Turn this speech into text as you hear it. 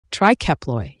Try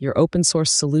Keploy, your open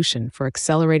source solution for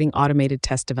accelerating automated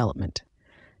test development.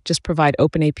 Just provide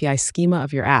OpenAPI schema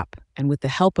of your app, and with the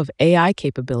help of AI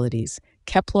capabilities,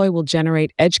 Keploy will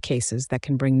generate edge cases that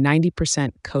can bring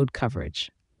 90% code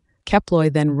coverage. Keploy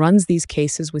then runs these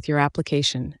cases with your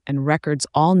application and records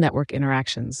all network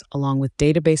interactions along with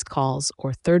database calls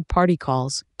or third-party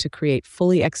calls to create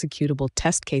fully executable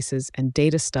test cases and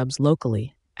data stubs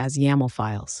locally as YAML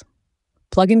files.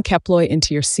 Plug in Keploy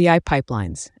into your CI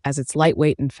pipelines as it's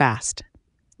lightweight and fast.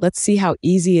 Let's see how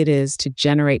easy it is to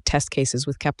generate test cases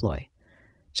with Keploy.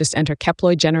 Just enter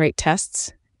Keploy generate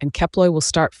tests, and Keploy will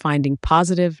start finding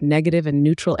positive, negative, and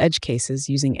neutral edge cases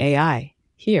using AI.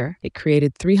 Here, it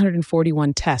created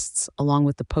 341 tests along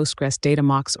with the Postgres data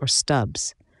mocks or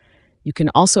stubs. You can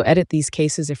also edit these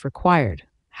cases if required.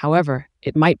 However,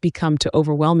 it might become too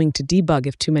overwhelming to debug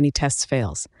if too many tests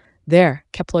fails. There,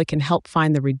 Keploy can help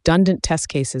find the redundant test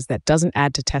cases that doesn't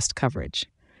add to test coverage.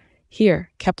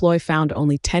 Here, Keploy found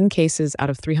only 10 cases out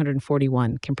of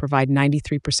 341 can provide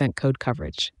 93% code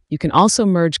coverage. You can also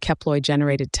merge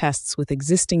Keploy-generated tests with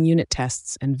existing unit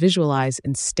tests and visualize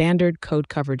in standard code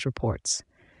coverage reports.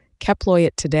 Keploy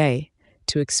it today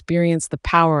to experience the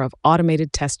power of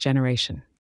automated test generation.